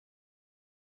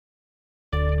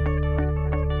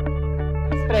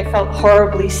but I felt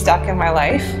horribly stuck in my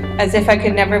life, as if I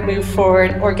could never move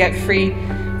forward or get free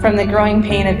from the growing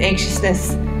pain of anxiousness,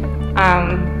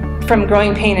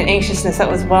 that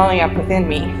was welling up within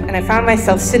me. And I found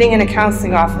myself sitting in a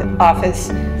counseling office,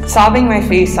 sobbing my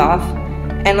face off,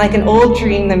 and like an old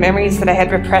dream, the memories that I had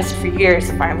repressed for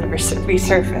years finally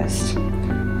resurfaced.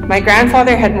 My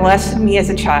grandfather had molested me as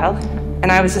a child, and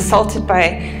I was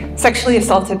sexually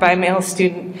assaulted by a male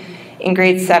student in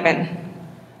grade 7.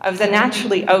 I was a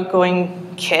naturally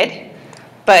outgoing kid,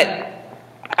 but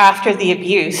after the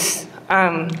abuse,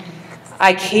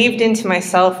 I caved into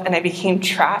myself and I became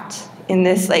trapped in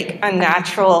this like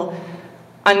unnatural,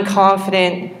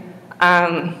 unconfident,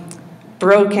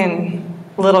 broken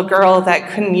little girl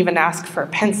that couldn't even ask for a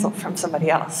pencil from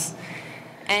somebody else.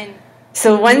 And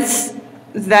so once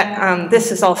that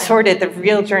this was all sorted, the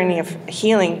real journey of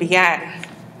healing began.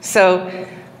 So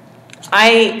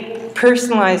I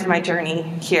personalized my journey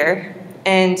here,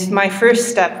 and my first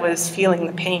step was feeling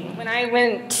the pain. When I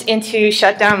went into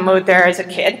shutdown mode there as a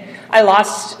kid, I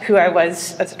lost who I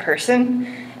was as a person,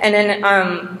 and then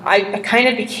I kind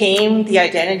of became the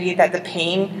identity that the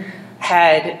pain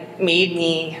had made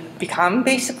me become,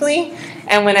 basically.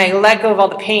 And when I let go of all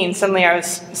the pain, suddenly I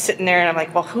was sitting there and I'm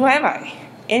like, well, who am I?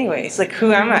 Anyways, like,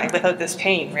 who am I without this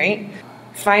pain, right?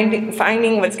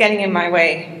 Finding what's getting in my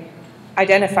way,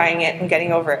 identifying it and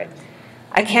getting over it.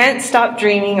 I can't stop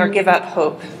dreaming or give up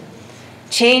hope.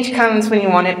 Change comes when you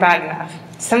want it bad enough.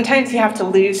 Sometimes you have to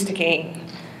lose to gain.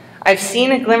 I've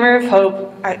seen a glimmer of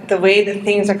hope the way that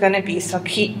things are going to be, so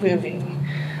keep moving.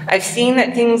 I've seen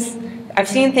things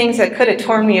that could have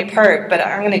torn me apart, but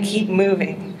I'm going to keep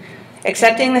moving.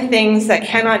 Accepting the things that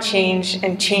cannot change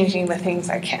and changing the things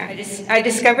I can. I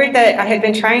discovered that I had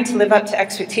been trying to live up to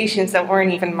expectations that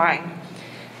weren't even mine.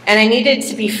 And I needed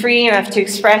to be free enough to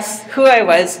express who I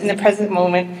was in the present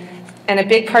moment. And a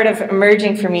big part of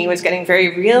emerging for me was getting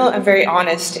very real and very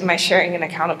honest in my sharing and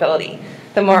accountability.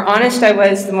 The more honest I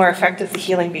was, the more effective the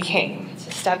healing became.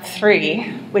 Step 3,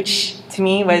 which to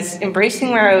me was embracing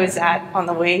where I was at on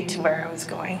the way to where I was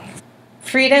going.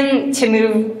 Freedom to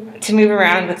move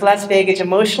around with less baggage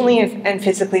emotionally and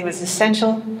physically was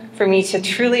essential for me to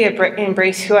truly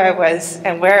embrace who I was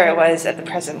and where I was at the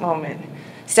present moment.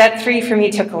 Step 3 for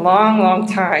me took a long, long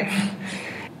time,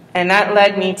 and that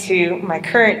led me to my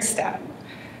current step.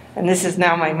 And this is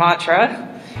now my mantra: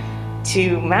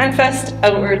 to manifest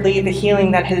outwardly the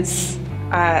healing that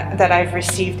I've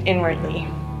received inwardly.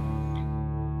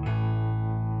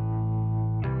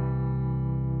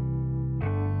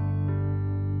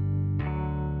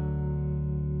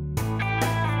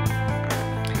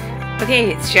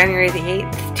 Okay, it's January the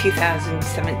 8th,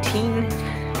 2017,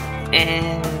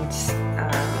 and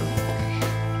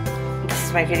this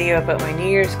is my video about my New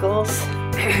Year's goals.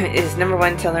 Is number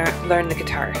 1, to learn the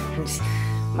guitar. And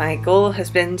my goal has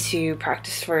been to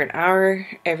practice for an hour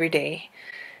every day,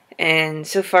 and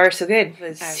so far so good.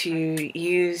 Was to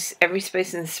use every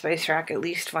spice in the spice rack at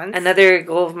least once. Another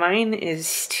goal of mine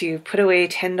is to put away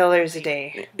 $10 a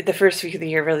day. The first week of the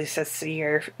year really sets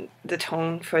the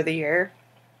tone for the year.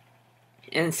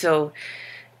 And so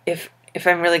if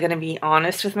I'm really going to be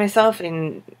honest with myself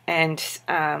and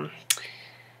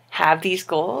have these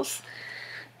goals,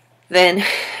 then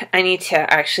I need to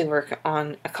actually work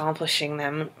on accomplishing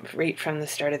them right from the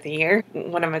start of the year.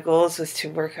 One of my goals was to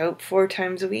work out 4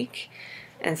 times a week.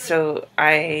 And so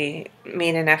I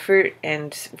made an effort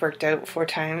and worked out 4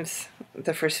 times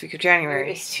the first week of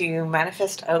January. Is to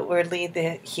manifest outwardly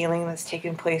the healing that's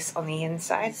taken place on the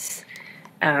inside.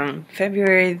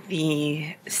 February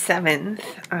the 7th,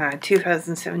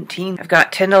 2017. I've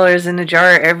got $10 in a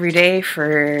jar every day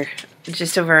for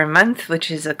just over a month, which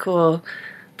is a cool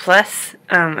plus.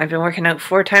 I've been working out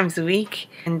 4 times a week,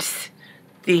 and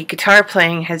the guitar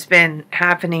playing has been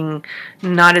happening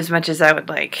not as much as I would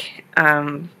like.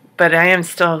 But I am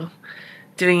still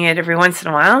doing it every once in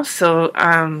a while, so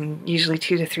usually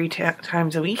 2 to 3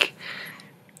 times a week.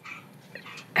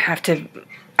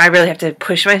 I really have to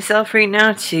push myself right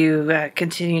now to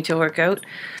continue to work out.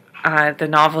 The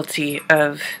novelty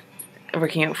of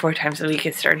working out 4 times a week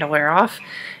is starting to wear off,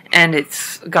 and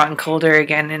it's gotten colder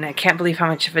again, and I can't believe how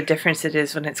much of a difference it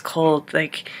is when it's cold,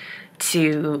 like,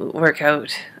 to work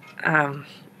out.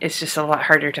 It's just a lot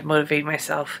harder to motivate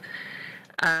myself.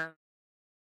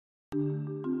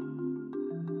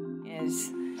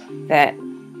 Is that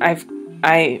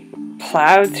I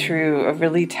plowed through a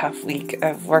really tough week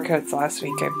of workouts last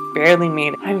week. I barely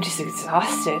made it. I'm just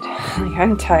exhausted. Like,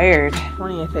 I'm tired.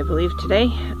 20th, I believe,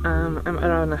 today. I'm out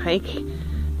on a hike.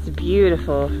 It's a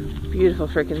beautiful, beautiful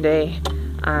freaking day.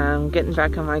 Getting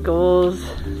back on my goals,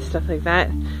 stuff like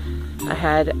that. I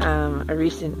had a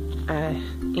recent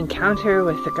encounter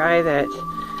with a guy that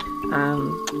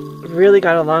really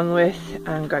got along with,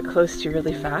 got close to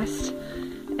really fast,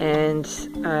 and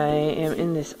I am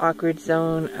in this awkward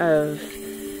zone of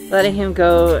letting him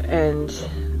go and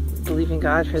believing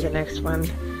God for the next one.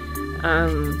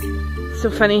 So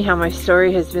funny how my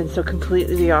story has been so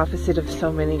completely the opposite of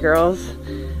so many girls.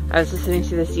 I was listening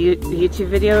to this YouTube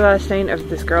video last night of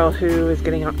this girl who was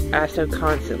getting asked out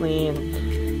constantly and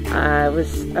was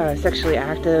sexually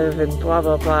active and blah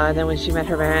blah blah, and then when she met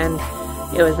her man,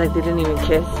 it was like they didn't even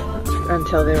kiss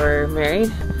until they were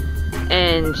married,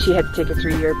 and she had to take a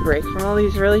 3-year break from all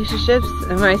these relationships.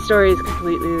 And my story is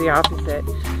completely the opposite.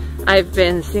 I've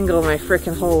been single my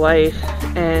frickin' whole life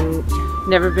and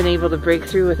never been able to break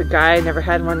through with a guy, never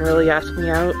had one really ask me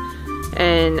out,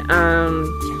 and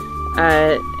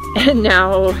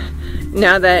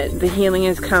now that the healing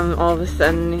has come, all of a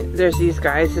sudden there's these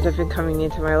guys that have been coming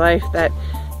into my life that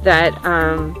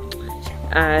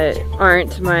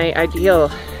aren't my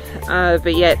ideal,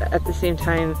 but yet at the same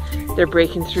time they're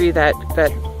breaking through that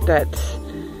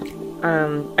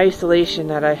isolation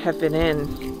that I have been in,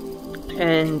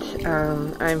 and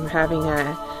I'm having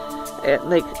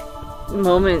like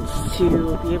moments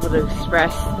to be able to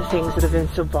express the things that have been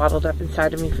so bottled up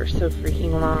inside of me for so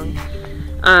freaking long.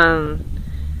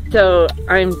 So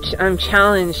I'm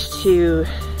challenged to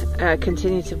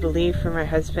continue to believe for my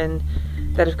husband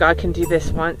that if God can do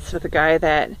this once with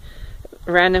a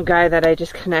random guy that I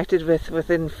just connected with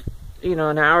within, you know,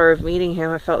 an hour of meeting him,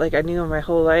 I felt like I knew him my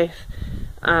whole life.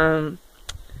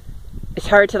 It's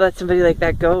hard to let somebody like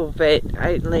that go, but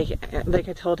like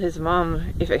I told his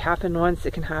mom, if it happened once,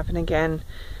 it can happen again,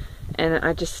 and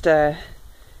I just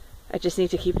need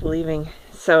to keep believing.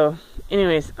 So,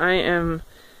 anyways, I am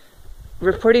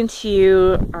reporting to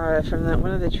you from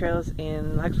one of the trails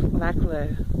in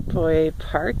Lac-La-Poy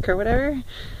Park or whatever.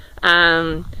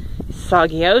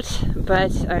 Soggy out,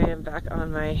 but I am back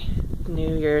on my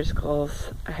New Year's goals.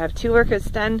 I have 2 workouts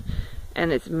done,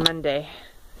 and it's Monday,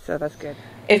 so that's good.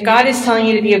 If God is telling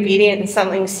you to be obedient in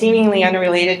something seemingly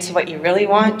unrelated to what you really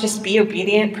want, just be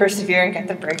obedient, persevere, and get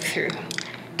the breakthrough.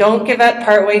 Don't give up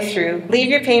partway through. Leave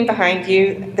your pain behind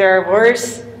you. There are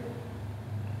wars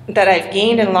that I've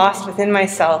gained and lost within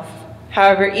myself.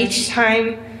 However, each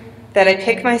time that I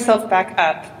pick myself back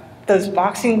up, those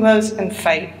boxing gloves and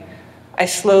fight, I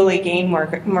slowly gain more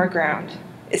ground.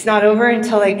 It's not over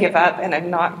until I give up, and I'm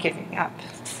not giving up.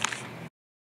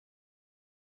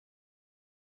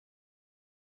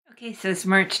 Okay, so it's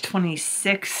March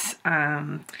 26,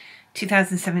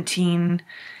 2017.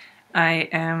 I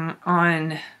am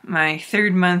on my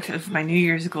 3rd month of my New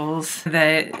Year's goals.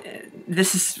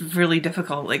 This is really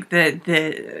difficult. Like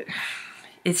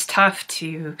it's tough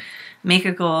to make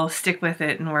a goal, stick with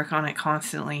it, and work on it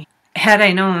constantly. Had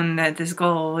I known that this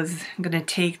goal was going to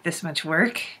take this much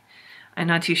work, I'm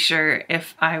not too sure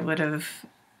if I would have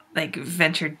like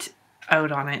ventured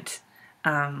out on it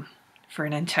for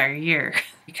an entire year,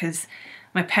 because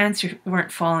my pants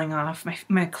weren't falling off,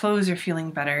 my clothes are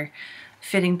feeling better,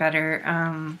 fitting better.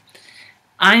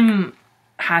 I'm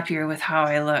happier with how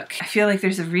I look. I feel like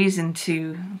there's a reason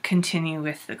to continue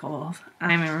with the goal.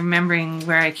 I'm remembering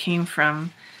where I came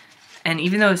from, and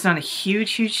even though it's not a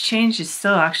huge change, it's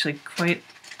still actually quite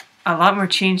a lot more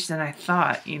change than I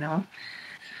thought, you know.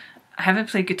 I haven't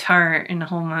played guitar in a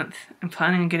whole month. I'm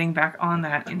planning on getting back on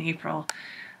that in April.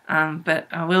 But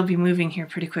I will be moving here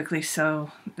pretty quickly,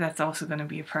 so that's also going to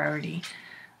be a priority.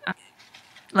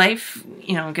 Life,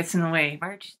 you know, gets in the way.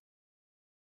 March.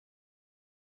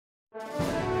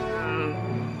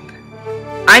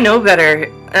 I know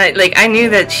better. I knew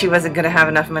that she wasn't going to have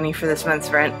enough money for this month's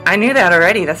rent. I knew that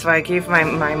already. That's why I gave my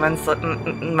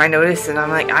notice, and I'm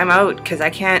like, I'm out because I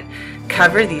can't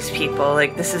cover these people.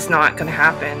 Like, this is not going to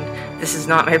happen. This is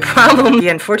not my problem. The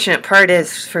unfortunate part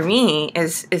is, for me,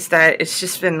 is that it's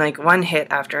just been like one hit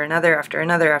after another, after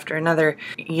another, after another,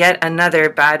 yet another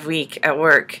bad week at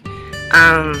work.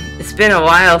 It's been a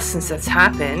while since that's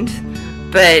happened,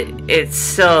 but it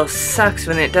still sucks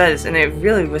when it does, and it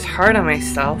really was hard on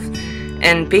myself.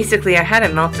 And basically I had a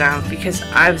meltdown because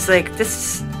I was like,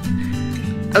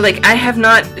 I have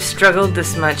not struggled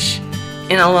this much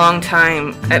in a long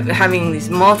time at having these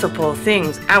multiple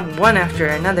things, one after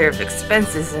another, of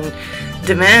expenses and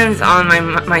demands on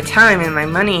my time and my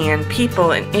money and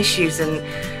people and issues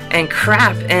and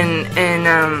crap and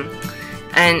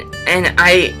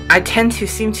I tend to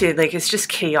seem to, like, it's just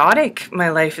chaotic. My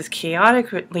life is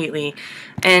chaotic lately,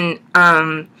 and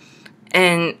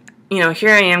you know, here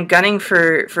I am gunning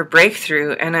for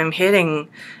breakthrough, and I'm hitting.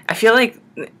 I feel like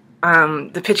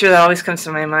the picture that always comes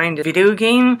to my mind is a video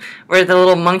game where the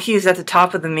little monkey is at the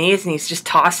top of the maze and he's just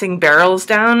tossing barrels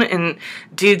down, and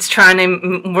dude's trying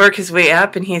to work his way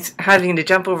up and he's having to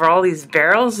jump over all these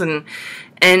barrels, and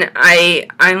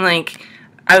I'm like,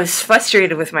 I was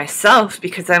frustrated with myself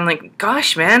because I'm like,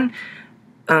 gosh, man,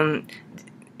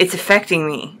 it's affecting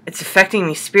me. It's affecting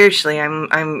me spiritually.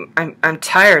 I'm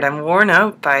tired. I'm worn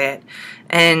out by it,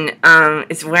 and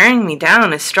it's wearing me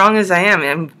down. As strong as I am,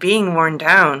 I'm being worn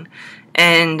down,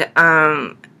 and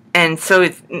so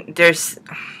there's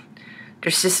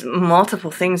just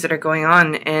multiple things that are going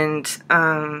on, and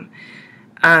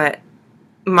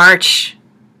March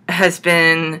has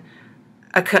been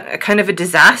a kind of a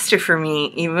disaster for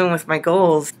me, even with my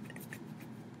goals,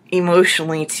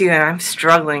 emotionally too, and I'm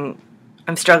struggling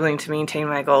to maintain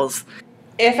my goals.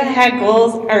 If I had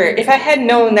goals, or if I had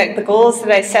known that the goals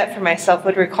that I set for myself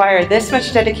would require this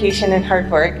much dedication and hard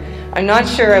work, I'm not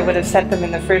sure I would have set them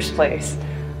in the first place.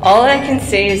 All I can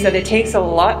say is that it takes a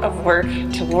lot of work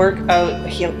to work out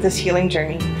this healing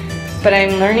journey, but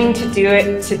I'm learning to do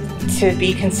it to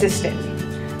be consistent.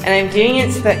 And I'm doing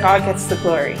it so that God gets the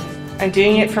glory. I'm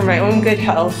doing it for my own good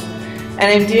health, and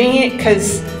I'm doing it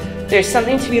because there's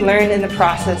something to be learned in the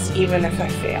process, even if I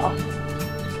fail.